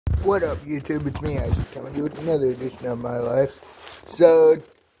What up, YouTube? It's me, Isaac, coming to you with another edition of my life. So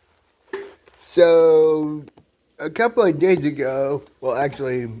a couple of days ago, well,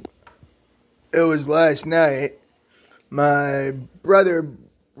 actually, it was last night. My brother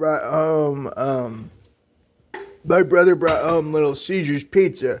brought home, Little Caesars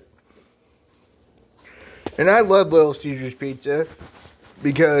Pizza, and I love Little Caesars Pizza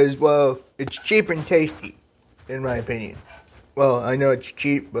because, well, it's cheap and tasty, in my opinion. Well, I know it's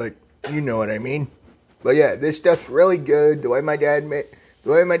cheap, but you know what I mean. But yeah, this stuff's really good. The way my dad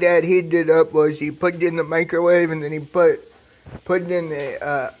heated it up was he put it in the microwave and then he put it in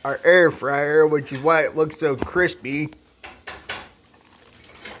the our air fryer, which is why it looks so crispy.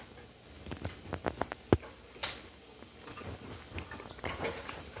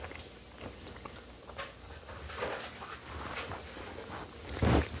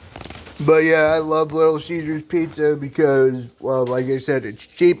 But yeah, I love Little Caesars Pizza because, well, like I said, it's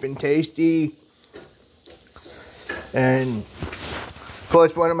cheap and tasty. And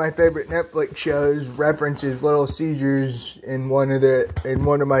plus, one of my favorite Netflix shows references Little Caesars in one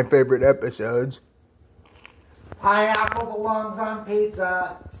of my favorite episodes. Pineapple belongs on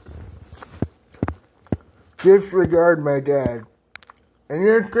pizza. Disregard my dad. And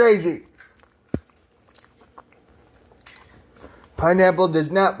you're crazy. Pineapple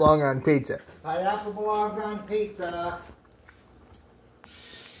does not belong on pizza. Pineapple belongs on pizza.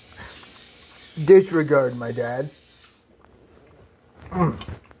 Disregard my dad.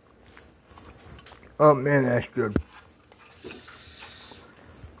 Oh man, that's good.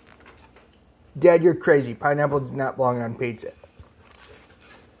 Dad, you're crazy. Pineapple does not belong on pizza.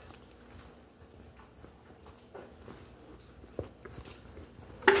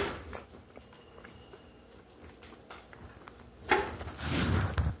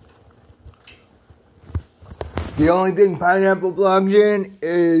 The only thing pineapple belongs in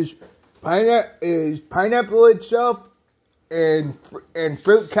is pineapple itself and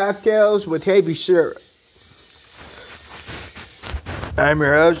fruit cocktails with heavy syrup. I'm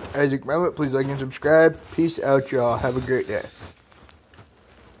your host, Isaac Memmott. Please like and subscribe. Peace out, y'all. Have a great day.